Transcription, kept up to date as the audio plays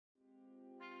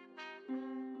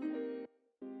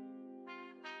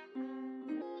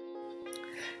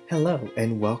Hello,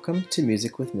 and welcome to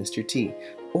Music with Mr. T,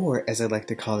 or as I'd like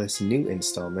to call this new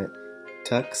installment,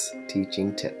 Tuck's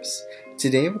Teaching Tips.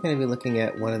 Today we're going to be looking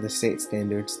at one of the state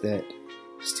standards that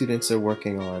students are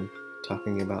working on,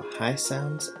 talking about high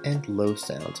sounds and low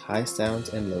sounds. High sounds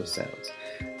and low sounds.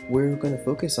 We're going to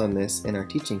focus on this in our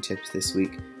teaching tips this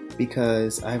week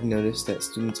because I've noticed that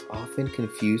students often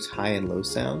confuse high and low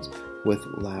sounds with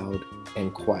loud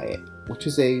and quiet, which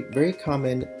is a very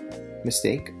common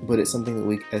mistake, but it's something that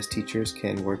we as teachers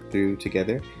can work through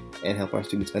together and help our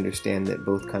students understand that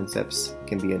both concepts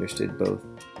can be understood both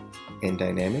in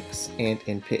dynamics and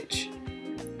in pitch.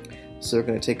 So we're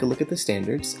going to take a look at the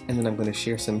standards, and then I'm going to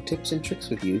share some tips and tricks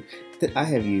with you that I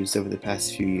have used over the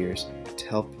past few years to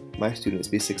help my students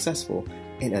be successful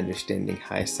in understanding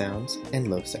high sounds and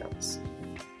low sounds.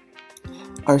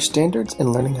 Our standards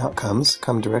and learning outcomes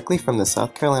come directly from the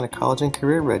South Carolina College and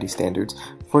Career Ready Standards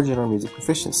for General Music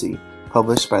Proficiency,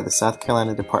 published by the South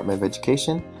Carolina Department of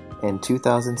Education in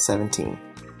 2017.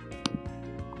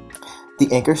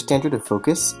 The anchor standard of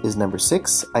focus is number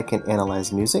 6, I can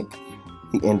analyze music.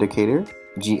 The indicator,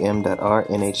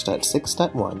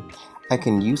 GM.R.NH.6.1, I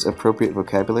can use appropriate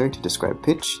vocabulary to describe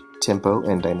pitch, tempo,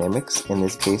 and dynamics. In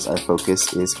this case, our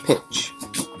focus is pitch.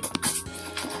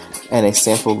 And a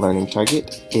sample learning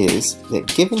target is that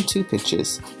given two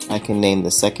pitches, I can name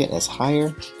the second as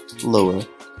higher, lower,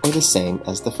 or the same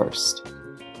as the first.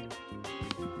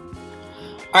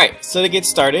 Alright, so to get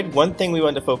started, one thing we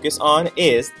want to focus on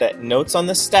is that notes on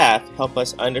the staff help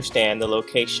us understand the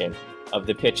location of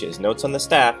the pitches. Notes on the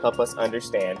staff help us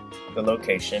understand the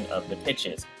location of the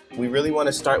pitches. We really want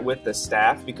to start with the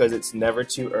staff because it's never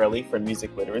too early for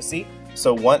music literacy.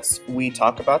 So once we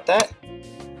talk about that,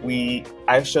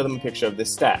 I show them a picture of the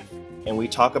staff, and we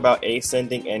talk about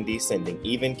ascending and descending.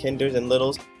 Even kinders and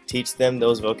littles, teach them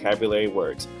those vocabulary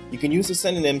words. You can use the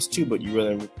synonyms too, but you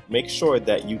really make sure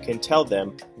that you can tell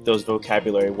them those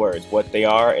vocabulary words, what they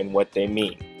are and what they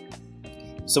mean.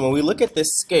 So when we look at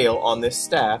this scale on this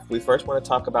staff, we first want to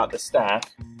talk about the staff,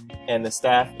 and the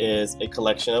staff is a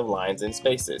collection of lines and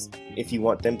spaces. If you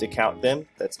want them to count them,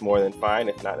 that's more than fine.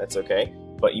 If not, that's okay.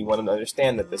 But you want them to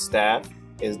understand that the staff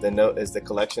is the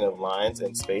collection of lines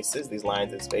and spaces, these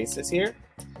lines and spaces here,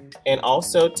 and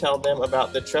also tell them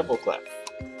about the treble clef.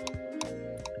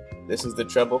 This is the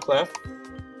treble clef,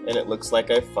 and it looks like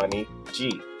a funny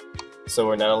G. So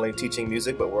we're not only teaching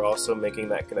music, but we're also making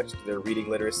that connection to their reading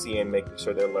literacy and making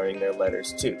sure they're learning their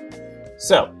letters too.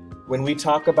 So when we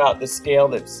talk about the scale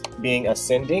that's being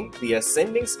ascending, the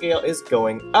ascending scale is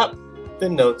going up, the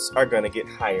notes are going to get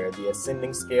higher. The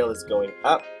ascending scale is going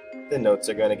up, the notes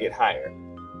are going to get higher.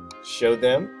 Show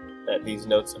them that these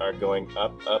notes are going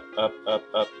up, up, up, up,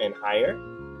 up, and higher.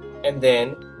 And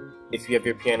then, if you have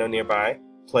your piano nearby,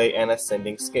 play an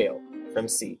ascending scale from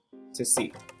C to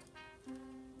C.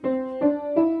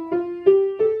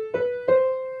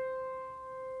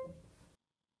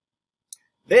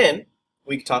 Then,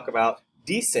 we talk about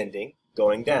descending,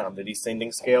 going down, the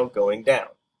descending scale going down.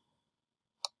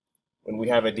 When we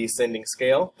have a descending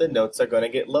scale, the notes are going to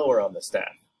get lower on the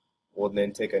staff. We'll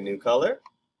then take a new color,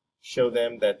 show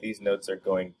them that these notes are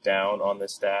going down on the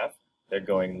staff, they're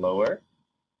going lower,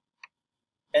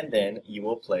 and then you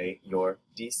will play your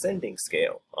descending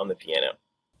scale on the piano.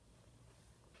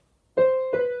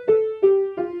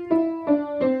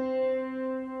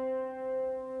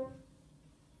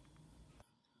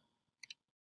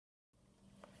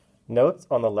 Notes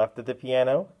on the left of the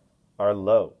piano are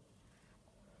low.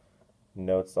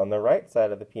 Notes on the right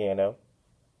side of the piano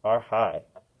are high.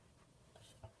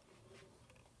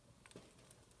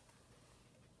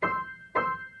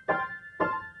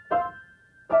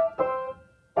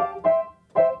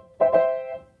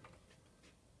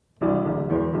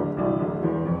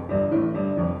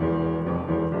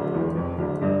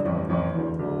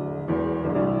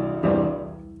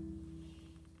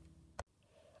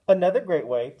 Another great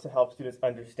way to help students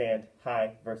understand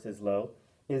high versus low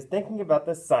is thinking about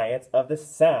the science of the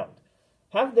sound.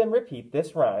 Have them repeat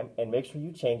this rhyme and make sure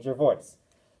you change your voice.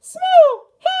 Small,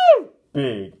 high,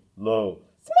 big, low.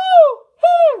 Small,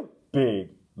 high,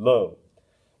 big, low.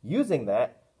 Using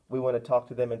that, we want to talk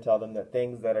to them and tell them that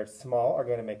things that are small are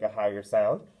going to make a higher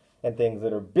sound and things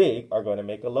that are big are going to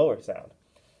make a lower sound.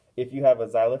 If you have a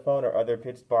xylophone or other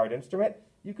pitched barred instrument,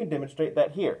 you can demonstrate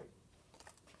that here.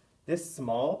 This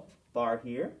small bar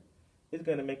here is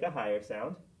going to make a higher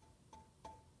sound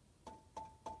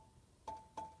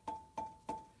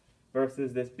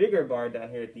versus this bigger bar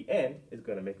down here at the end is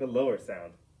going to make a lower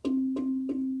sound.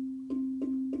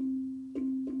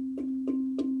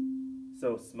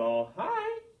 So small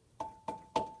high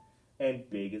and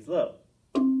big is low.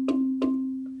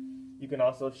 You can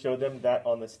also show them that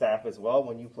on the staff as well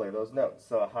when you play those notes.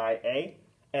 So a high A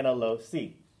and a low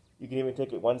C. You can even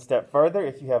take it one step further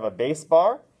if you have a bass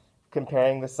bar,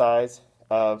 comparing the size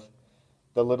of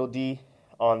the little D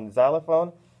on the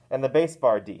xylophone and the bass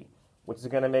bar D, which is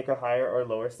going to make a higher or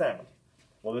lower sound.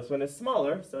 Well, this one is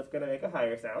smaller, so it's going to make a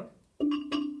higher sound.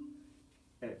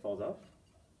 And it falls off.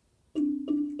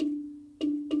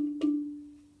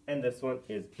 And this one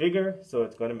is bigger, so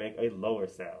it's going to make a lower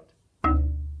sound.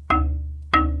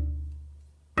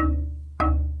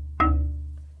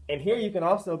 And here you can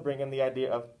also bring in the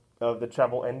idea of the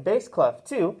treble and bass clef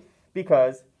too,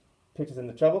 because pitches in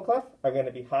the treble clef are going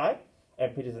to be high,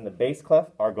 and pitches in the bass clef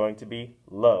are going to be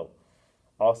low.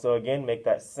 Also, again, make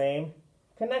that same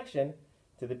connection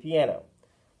to the piano.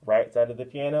 Right side of the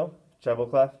piano, treble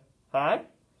clef, high.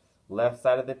 Left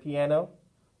side of the piano,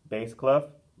 bass clef,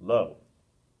 low.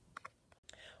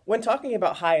 When talking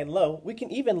about high and low, we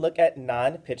can even look at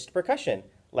non-pitched percussion,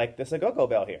 like this agogo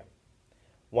bell here.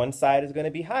 One side is going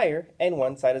to be higher and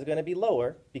one side is going to be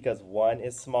lower because one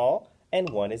is small and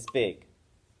one is big.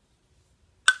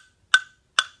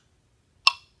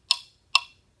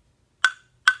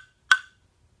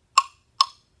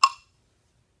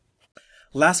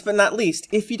 Last but not least,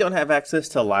 if you don't have access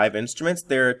to live instruments,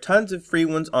 there are tons of free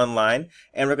ones online,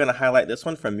 and we're going to highlight this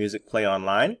one from Music Play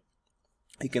Online.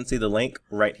 You can see the link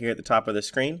right here at the top of the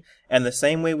screen. And the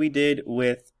same way we did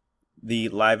with the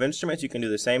live instruments, you can do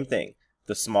the same thing.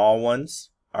 The small ones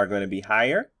are going to be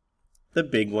higher. The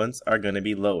big ones are going to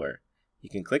be lower. You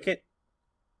can click it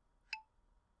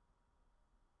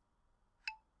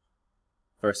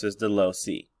versus the low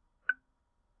C.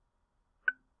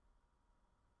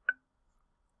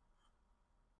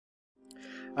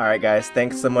 Alright guys,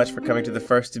 thanks so much for coming to the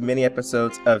first of many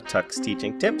episodes of Tuck's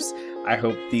Teaching Tips. I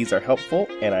hope these are helpful,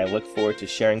 and I look forward to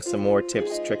sharing some more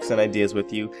tips, tricks, and ideas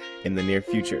with you in the near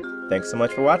future. Thanks so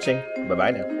much for watching.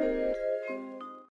 Bye-bye now.